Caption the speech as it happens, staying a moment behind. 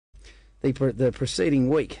the preceding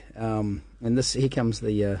week, and here comes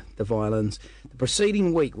the violins. The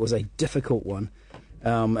preceding week was a difficult one,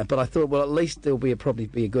 but I thought, well, at least there'll probably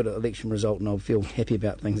be a good election result, and I'll feel happy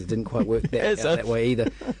about things. It didn't quite work that way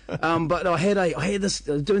either. But I had this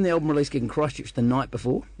I was doing the album release gig in Christchurch the night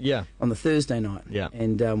before, on the Thursday night,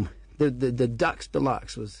 and the Ducks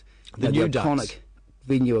Deluxe was the new iconic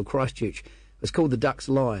venue of Christchurch. It was called the Ducks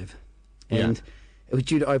Live, and it was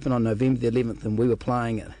due to open on November the 11th, and we were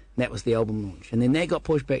playing it. That was the album launch. And then that got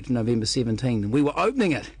pushed back to November 17, and we were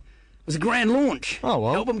opening it. It was a grand launch. Oh,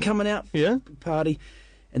 well. Album coming out, big party.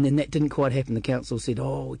 And then that didn't quite happen. The council said,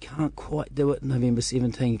 we can't quite do it November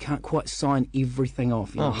 17. You can't quite sign everything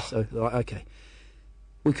off. You know? So, okay.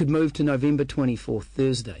 We could move to November 24th,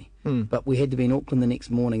 Thursday. But we had to be in Auckland the next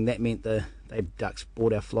morning. That meant the Ducks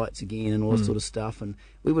bought our flights again and all that sort of stuff. And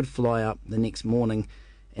we would fly up the next morning,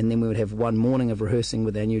 and then we would have one morning of rehearsing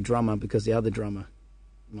with our new drummer, because my other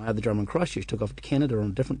drummer in Christchurch took off to Canada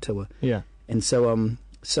on a different tour. Yeah. And so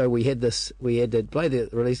we had to play the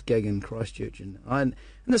release gig in Christchurch,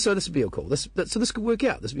 so this would be all cool. So this could work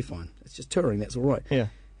out. This would be fine. It's just touring. That's all right. Yeah.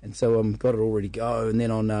 And so got it all ready to go. And then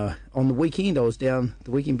on the weekend, I was down.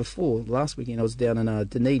 The weekend before, last weekend, I was down in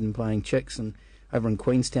Dunedin playing Chicks and over in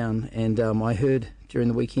Queenstown. And I heard during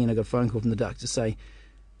the weekend, I got a phone call from the Ducks to say,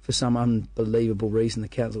 for some unbelievable reason, the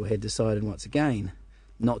council had decided once again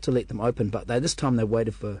not to let them open, but this time they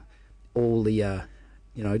waited for all the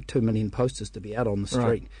 2 million posters to be out on the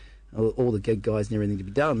street, all the gig guys and everything to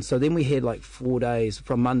be done. So then we had like 4 days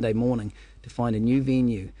from Monday morning to find a new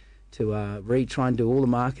venue, to try and do all the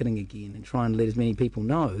marketing again and try and let as many people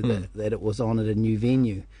know that it was on at a new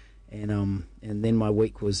venue, and then my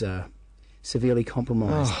week was severely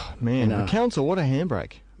compromised. Oh man, the council, what a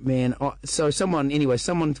handbrake! Man,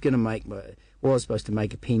 someone's going to was supposed to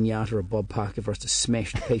make a pinata of Bob Parker for us to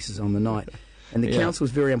smash to pieces on the night. And the council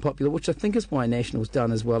was very unpopular, which I think is why National's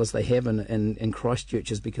done as well as they have in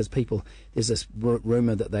Christchurch, is because there's this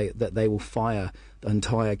rumour that they will fire the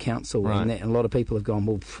entire council. Right. And a lot of people have gone,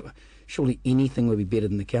 well, surely anything would be better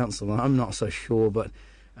than the council. And I'm not so sure, but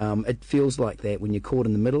it feels like that when you're caught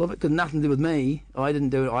in the middle of it, because nothing to do with me. I didn't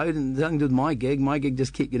do it. Nothing to do with my gig. My gig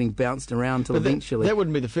just kept getting bounced around until eventually. That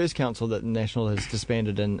wouldn't be the first council that National has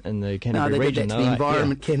disbanded in the Canterbury region. No, that's the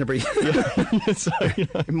environment, Canterbury. So,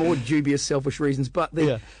 more dubious, selfish reasons. But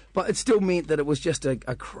it still meant that it was just a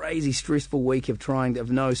crazy, stressful week of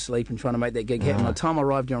no sleep and trying to make that gig happen. By the time I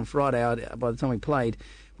arrived here on Friday, by the time we played,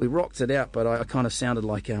 we rocked it out. But I kind of sounded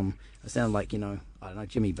like I don't know,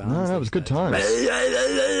 Jimmy Barnes. No, that was good times.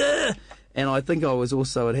 And I think I was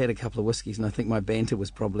also, I'd had a couple of whiskies, and I think my banter was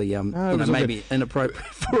probably, maybe inappropriate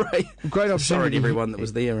for a great opportunity. Sorry to everyone that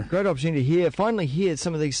was there. Great opportunity to finally hear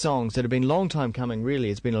some of these songs that have been a long time coming.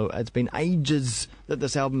 Really, it's been ages that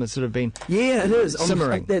this album has sort of been. Yeah, it is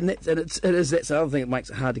simmering. That's another thing that makes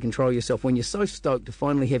it hard to control yourself when you're so stoked to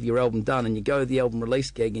finally have your album done, and you go to the album release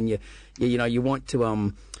gig, and you want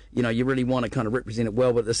to you really want to kind of represent it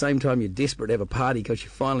well, but at the same time you're desperate to have a party because you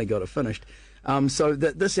finally got it finished. So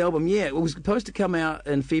this album, it was supposed to come out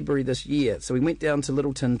in February this year. So we went down to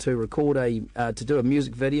Littleton to record to do a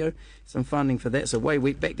music video, some funding for that. So we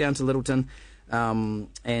went back down to Littleton, and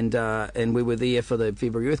we were there for the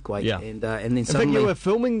February earthquake. Yeah. And then suddenly, in fact, you were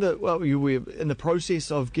filming you were in the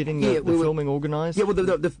process of getting the filming organised. Yeah, well,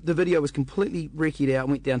 the video was completely recce'd out.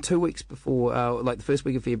 Went down 2 weeks before, like the first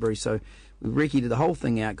week of February. So we recce'd the whole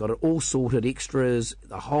thing out, got it all sorted, extras,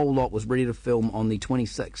 the whole lot was ready to film on the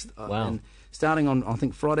 26th. Wow. And starting on, I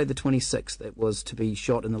think, Friday the 26th, it was to be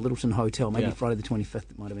shot in the Littleton Hotel, maybe Friday the 25th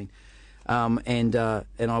it might have been. And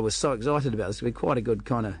I was so excited about this. We had quite a good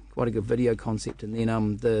video concept. And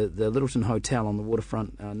then the Littleton Hotel on the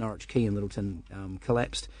waterfront, Norwich Quay in Littleton,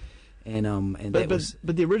 collapsed.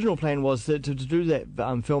 But the original plan was to do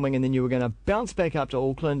that filming, and then you were going to bounce back up to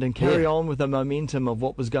Auckland and carry on with the momentum of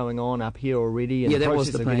what was going on up here already. And that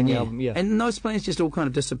was the plan. And those plans just all kind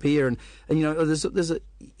of disappear, and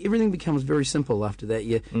everything becomes very simple after that.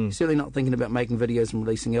 You're certainly not thinking about making videos and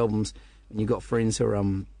releasing albums, and you've got friends who are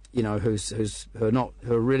who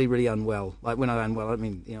are really, really unwell. Like when I unwell, I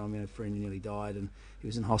mean a friend who nearly died, and he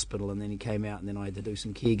was in hospital, and then he came out, and then I had to do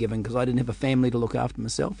some caregiving because I didn't have a family to look after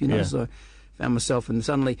myself, so I found myself, and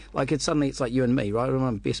suddenly it's like you and me, right? One of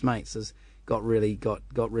my best mates got really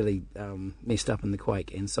messed up in the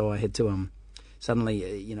quake, and so I had to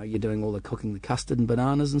suddenly you're doing all the cooking, the custard and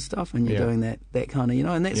bananas and stuff, and you're doing that kind of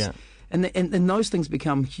and that's and those things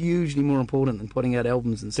become hugely more important than putting out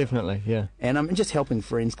albums and stuff. Definitely, yeah. And just helping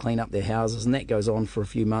friends clean up their houses, and that goes on for a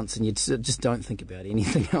few months, and you just don't think about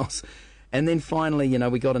anything else. And then finally,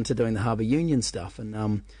 we got into doing the Harbour Union stuff,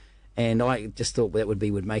 and And I just thought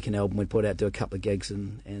we'd make an album, we'd put it out, do a couple of gigs,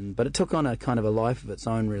 but it took on a kind of a life of its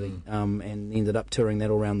own, really, and ended up touring that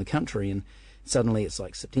all around the country. And suddenly it's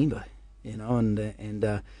like September, and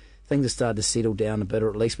things have started to settle down a bit, or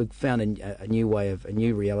at least we've found a new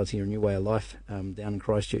reality, or a new way of life down in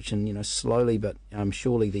Christchurch. And slowly but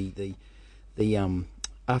surely the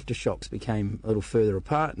aftershocks became a little further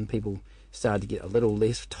apart, and people started to get a little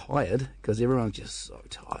less tired, because everyone's just so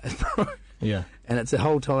tired, bro. Yeah. And it's a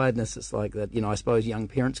whole tiredness. It's like that, I suppose young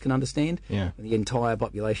parents can understand. Yeah. The entire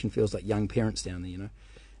population feels like young parents down there,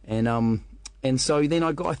 And so then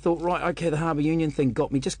I thought, right, okay, the Harbour Union thing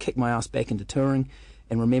got me, just kicked my ass back into touring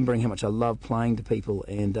and remembering how much I love playing to people.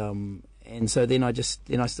 And so then I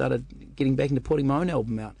started getting back into putting my own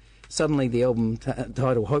album out. Suddenly the album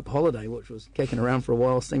title Hope Holiday, which was kicking around for a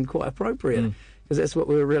while, seemed quite appropriate, because that's what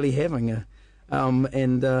we were really having.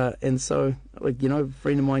 And so, a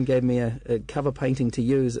friend of mine gave me a cover painting to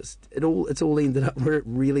use. It's all ended up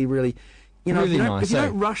really, really, really nice, if you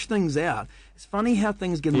don't rush things out. It's funny how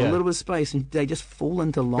things get a little bit of space and they just fall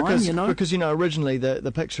into line, Because, originally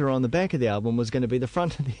the picture on the back of the album was going to be the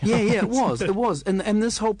front of the album. Yeah, it was. And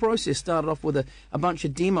this whole process started off with a bunch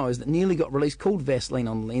of demos that nearly got released called Vaseline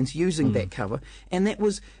on the Lens, using that cover. And that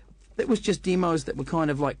was just demos that were kind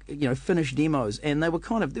of like, finished demos, and there were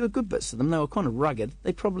good bits of them. They were kind of rugged.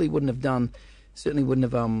 They probably certainly wouldn't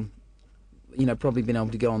have probably been able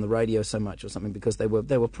to go on the radio so much or something, because they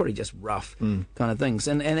were pretty just rough kind of things.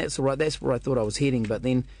 And that's all right. That's where I thought I was heading. But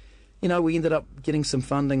then, we ended up getting some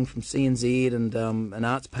funding from CNZ and an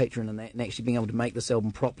arts patron, and actually being able to make this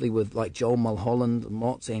album properly with like Joel Mulholland,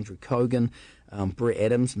 Mott's, Andrew Cogan, Brett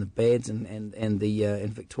Adams and the Bads, and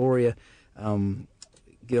Victoria.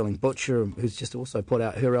 Girling Butcher, who's just also put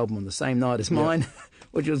out her album on the same night as mine,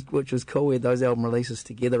 which was cool. We had those album releases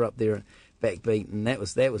together up there at Backbeat, and that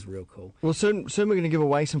was real cool. Well, soon we're going to give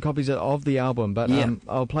away some copies of the album, but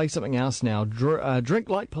I'll play something else now. Drink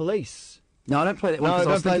Like Police. No, I don't play that one. No,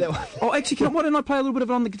 don't play that one. Oh, actually, why don't I play a little bit of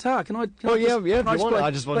it on the guitar? Can I? I just want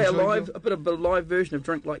to play a bit of a live version of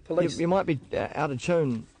Drink Like Police. You might be out of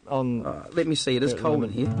tune on. Let me see. It is cold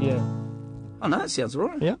in here. Yeah. Oh no, that sounds all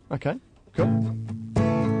right. Yeah. Okay. Cool.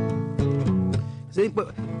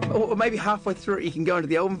 Or maybe halfway through it you can go into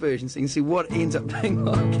the album version so you can see what it ends up being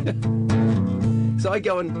like. So I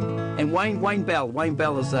go and Wayne Bell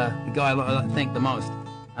is the guy I thank the most,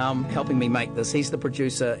 helping me make this. He's the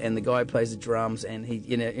producer and the guy who plays the drums, and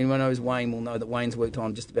anyone who knows Wayne will know that Wayne's worked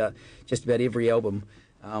on just about every album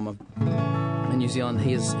in New Zealand.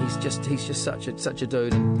 He's just such a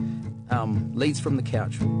dude, and leads from the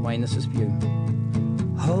couch. Wayne, this is for you.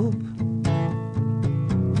 Hope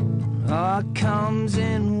comes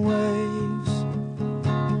in waves,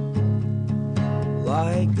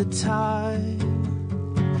 like the tide.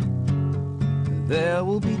 There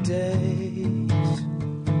will be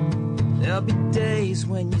days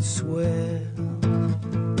when you swear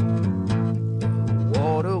the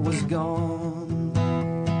water was gone,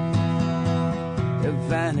 it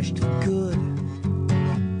vanished for good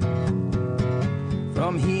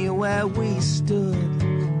from here where we stood,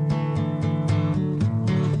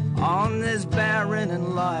 on this barren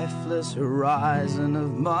and lifeless horizon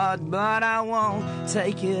of mud. But I won't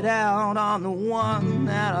take it out on the one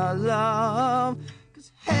that I love.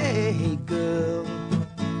 'Cause hey girl,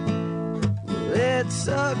 it's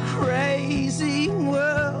a crazy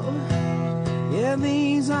world. Yeah,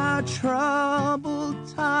 these are troubled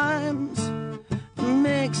times,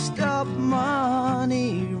 mixed up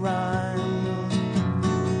money rhymes.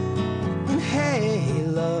 And hey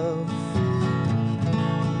love,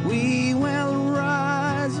 we will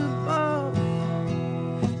rise above.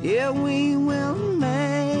 Yeah, we will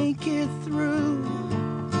make it through.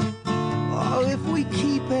 Oh, if we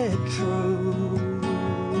keep it true.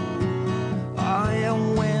 Oh, yeah,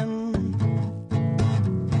 when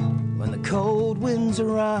the cold winds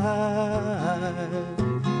arrive,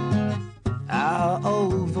 our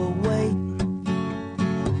overweight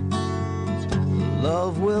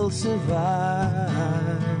love will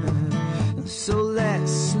survive. So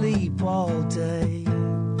let's sleep all day,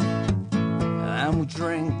 and we'll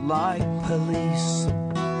drink like police,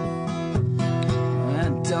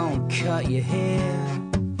 and don't cut your hair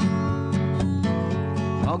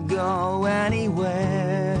or go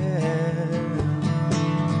anywhere.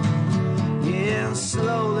 Yeah,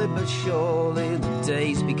 slowly but surely the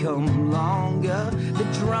days become longer, the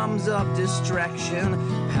drums of distraction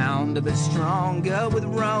pound a bit stronger, with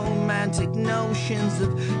romantic notions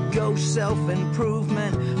of gauche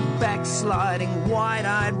self-improvement, backsliding,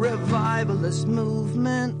 wide-eyed revivalist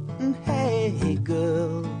movement. And hey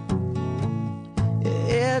girl,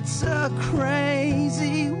 It's a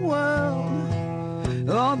crazy world.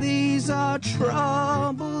 Oh, these are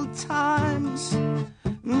troubled times.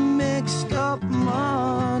 Mixed up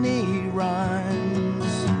money rhymes.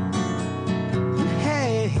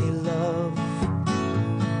 Hey, love,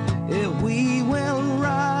 if we will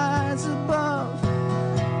rise above,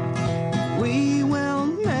 we will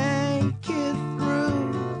make it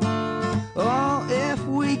through. Oh, if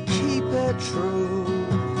we keep it true.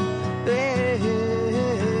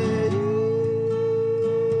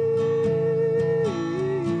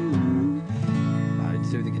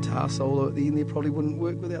 Solo at the end there probably wouldn't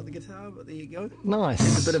work without the guitar, but there you go. Nice.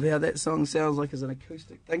 That's a bit of how that song sounds like as an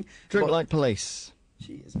acoustic thing. Drink Like Police.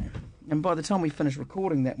 Cheers, man. And by the time we finished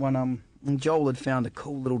recording that one, Joel had found a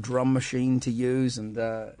cool little drum machine to use and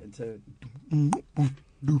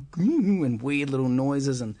weird little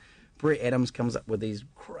noises, and Brett Adams comes up with these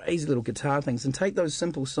crazy little guitar things, and take those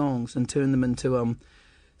simple songs and turn them into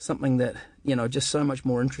something that, you know, just so much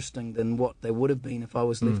more interesting than what they would have been if I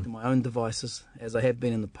was left to my own devices, as I have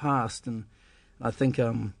been in the past. And I think,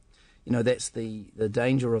 you know, that's the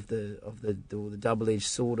danger of the double-edged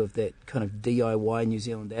sword of that kind of DIY New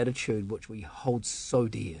Zealand attitude, which we hold so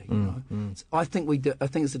dear. You know, I think I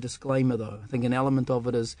think it's a disclaimer, though. I think an element of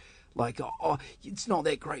it is like, oh, it's not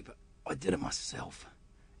that great, but I did it myself.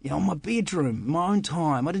 You know, in my bedroom, my own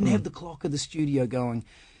time. I didn't have the clock of the studio going.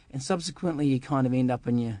 And subsequently, you kind of end up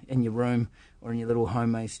in your room or in your little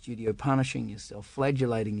homemade studio, punishing yourself,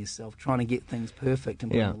 flagellating yourself, trying to get things perfect,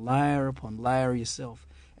 and putting layer upon layer yourself.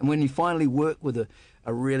 And when you finally work with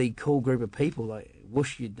a really cool group of people, like,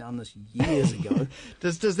 wish you'd done this years ago.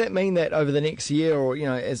 Does that mean that over the next year, or, you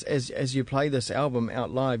know, as you play this album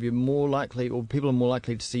out live, you're more likely, or people are more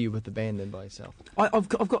likely to see you with the band than by yourself? I've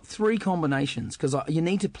got three combinations, because you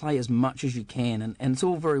need to play as much as you can, and it's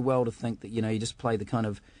all very well to think that, you know, you just play the kind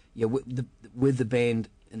of, with the band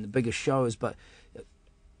in the bigger shows, but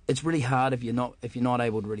it's really hard if you're not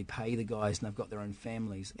able to really pay the guys and they've got their own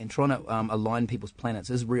families, and trying to align people's planets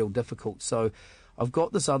is real difficult. So I've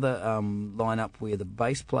got this other lineup where the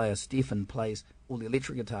bass player Stefan plays all the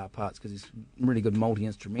electric guitar parts, because he's a really good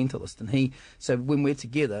multi-instrumentalist, and so when we're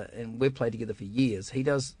together, and we've played together for years, he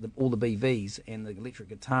does all the BVs and the electric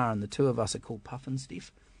guitar, and the two of us are called Puffin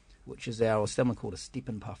Steph, which is someone called a step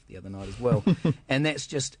and puff the other night as well. and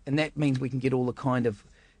that means we can get all the kind of,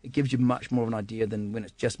 it gives you much more of an idea than when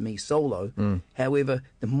it's just me solo. However,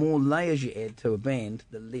 the more layers you add to a band,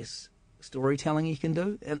 the less storytelling you can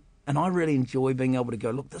do. And I really enjoy being able to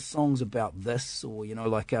go, look, this song's about this, or, you know,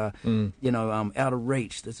 like, Out of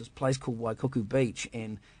Reach, there's this place called Waikuku Beach,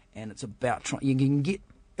 and it's about you can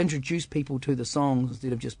introduce people to the songs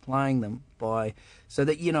instead of just playing them so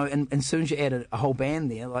that, you know, and as soon as you add a whole band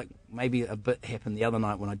there, like maybe a bit happened the other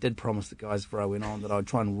night when I did promise the guys before I went on that I'd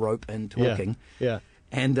try and rope in talking. Yeah.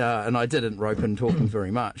 And I didn't rope in talking very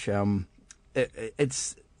much.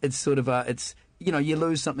 It's sort of it's, you know, you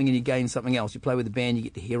lose something and you gain something else. You play with the band, you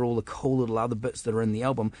get to hear all the cool little other bits that are in the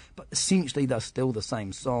album, but essentially they're still the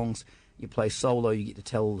same songs. You play solo, you get to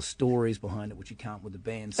tell all the stories behind it, which you can't with the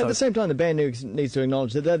band. So, at the same time, the band needs to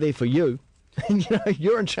acknowledge that they're there for you. You know,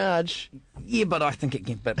 you're in charge. Yeah, but I think it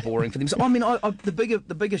gets a bit boring for them. So, I mean, the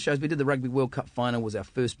bigger shows, we did the Rugby World Cup final, was our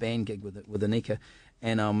first band gig with Anika,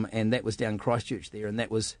 and that was down Christchurch there, and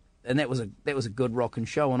that was a good rockin'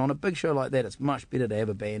 show. And on a big show like that, it's much better to have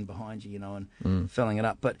a band behind you, you know, and filling it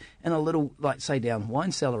up. But in a little, like, say, down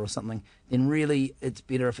Wine Cellar or something, then really it's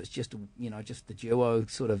better if it's just, you know, just the duo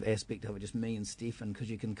sort of aspect of it, just me and Stefan, because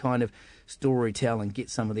you can kind of story tell and get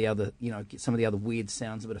some of the other weird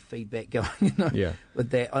sounds, a bit of feedback going, you know. Yeah.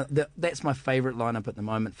 With that, that's my favourite lineup at the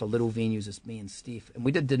moment for little venues. It's me and Steph, and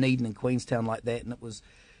we did Dunedin and Queenstown like that, and that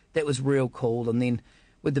was real cool. And then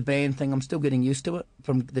with the band thing, I'm still getting used to it.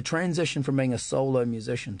 From the transition from being a solo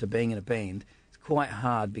musician to being in a band, it's quite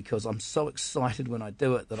hard, because I'm so excited when I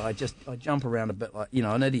do it that I jump around a bit like, you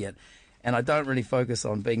know, an idiot, and I don't really focus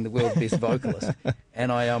on being the world's best vocalist.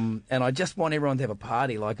 And I just want everyone to have a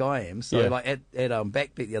party like I am. So like at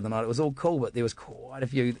Backbeat the other night, it was all cool, but there was quite a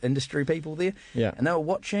few industry people there, and they were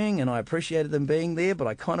watching, and I appreciated them being there, but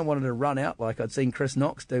I kind of wanted to run out like I'd seen Chris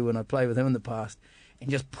Knox do when I played with him in the past, and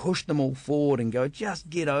just push them all forward and go, just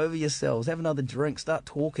get over yourselves, have another drink, start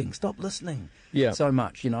talking, stop listening so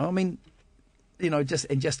much, you know. I mean, you know, just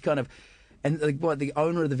kind of, and the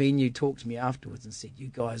owner of the venue talked to me afterwards and said, you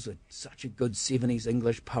guys are such a good 70s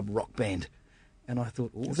English pub rock band. And I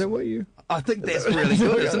thought, awesome. Is that what you... I think that's really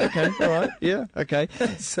good, isn't it? Okay, all right, yeah, okay.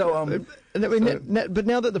 So, but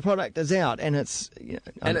now that the product is out, and it's... You know,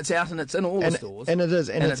 and it's out and it's in all the stores. And it is,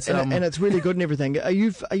 and it's really good and everything. Are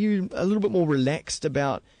you a little bit more relaxed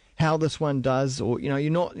about how this one does, or, you know,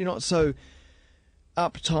 you're not so...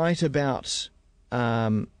 uptight about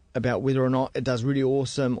whether or not it does really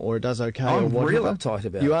awesome or it does okay? I'm or whatever? real uptight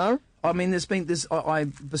about it. You are? I mean, there's been this. I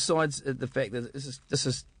besides the fact that this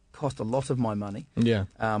has cost a lot of my money. Yeah.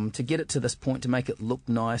 To get it to this point, to make it look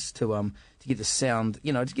nice, to get the sound,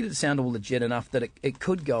 to get it to sound all legit enough that it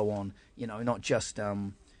could go on, not just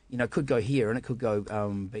it could go here and it could go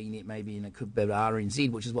BNet maybe, and it could be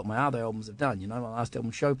RNZ, which is what my other albums have done. My last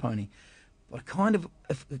album, Show Pony. But kind of,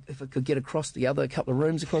 if it could get across the other couple of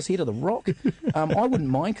rooms across here to the Rock, I wouldn't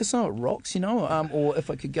mind, because some of it rocks, or if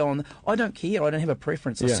I could go on. I don't care. I don't have a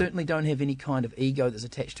preference. I certainly don't have any kind of ego that's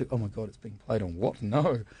attached to, oh my God, it's being played on what?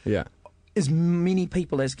 No. Yeah. As many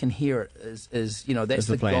people as can hear it is that's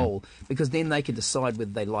the goal, because then they can decide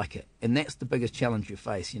whether they like it, and that's the biggest challenge you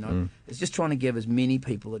face. It's just trying to give as many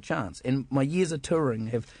people a chance. And my years of touring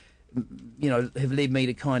have led me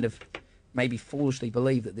to kind of maybe foolishly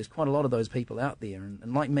believe that there's quite a lot of those people out there,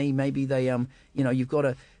 and like me, maybe they you've got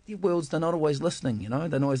to, the world's, they're not always listening, they're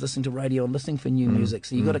not always listening to radio and listening for new music,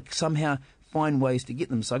 so you've got to somehow find ways to get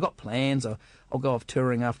them. So I got plans. I'll go off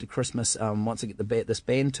touring after Christmas once I get this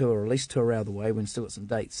band tour, release tour out of the way. We've still got some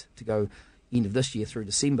dates to go end of this year through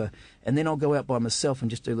December, and then I'll go out by myself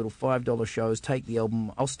and just do little $5 shows, take the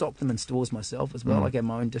album. I'll stock them in stores myself as well. I get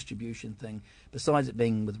my own distribution thing, besides it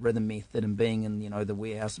being with Rhythm Method and being in the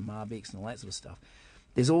warehouse and Marbex and all that sort of stuff.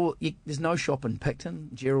 There's no shop in Picton,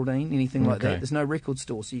 Geraldine, anything like that. There's no record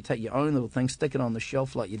store, so you take your own little thing, stick it on the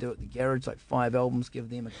shelf like you do at the garage, like 5 albums, give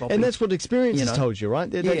them a copy. And that's what experience has told you,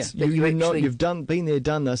 right? You've been there,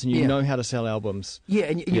 done this, and you know how to sell albums. Yeah,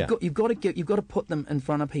 and you've got to put them in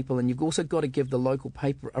front of people, and you've also got to give the local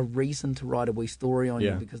paper a reason to write a wee story on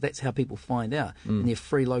you, because that's how people find out in their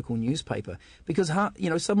free local newspaper. Because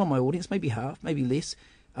some of my audience, maybe half, maybe less,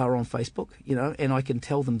 are on Facebook, and I can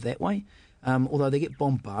tell them that way. Although they get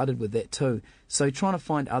bombarded with that too. So trying to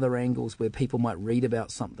find other angles where people might read about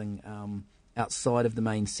something outside of the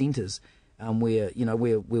main centres, where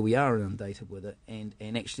we are inundated with it,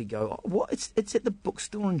 and actually go, oh, what? It's at the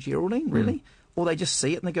bookstore in Geraldine, really? Or they just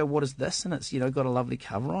see it and they go, what is this? And it's got a lovely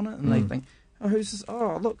cover on it, and they think, oh, who's this?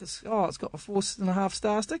 Oh, look, it's got a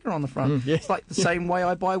 4.5-star sticker on the front. It's like the same way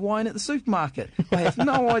I buy wine at the supermarket. I have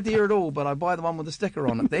no idea at all, but I buy the one with the sticker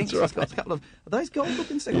on it. Thanks. It's got a couple of, are those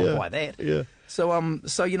gold-looking stickers? I'll buy that. Yeah.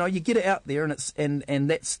 So you get it out there,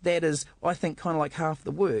 and that is, I think, kind of like half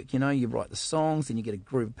the work. You write the songs, then you get a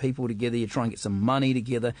group of people together, you try and get some money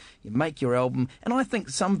together, you make your album, and I think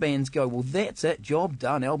some bands go, well, that's it, job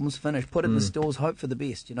done, album's finished, put it in the stores, hope for the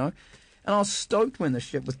best, And I was stoked when the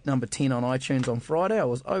shit was number 10 on iTunes on Friday. I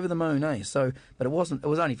was over the moon, eh? So, but it wasn't. It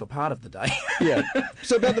was only for part of the day. Yeah.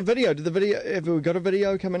 So about the video, have we got a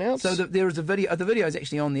video coming out? So there is a video. The video is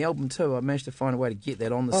actually on the album too. I managed to find a way to get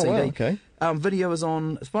that on the CD. Wow, okay. Video is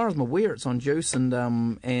on, as far as I'm aware, it's on Juice and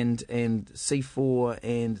C4,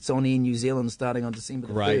 and it's on Air New Zealand starting on December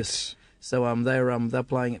the 1st. So they're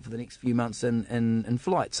playing it for the next few months in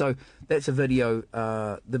flight. So that's a video,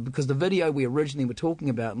 because the video we originally were talking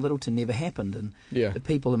about in Littleton never happened, and the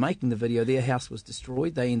people who are making the video, their house was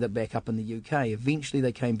destroyed. They ended up back up in the UK. Eventually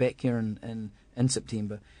they came back here in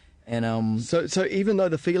September. And so even though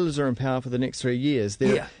the Feelers are in power for the next 3 years,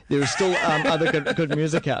 there is still other good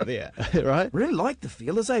music out there, right? Really like the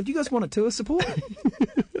Feelers, eh? Do you guys want a tour support?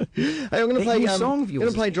 Hey, I'm going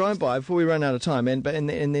to play Drive By before we run out of time, and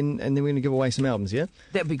then we're going to give away some albums, yeah?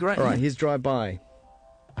 That'd be great. All right, here's Drive By.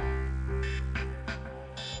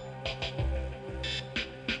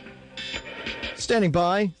 Standing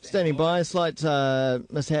by, slight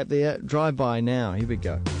mishap there. Drive By now. Here we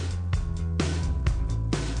go.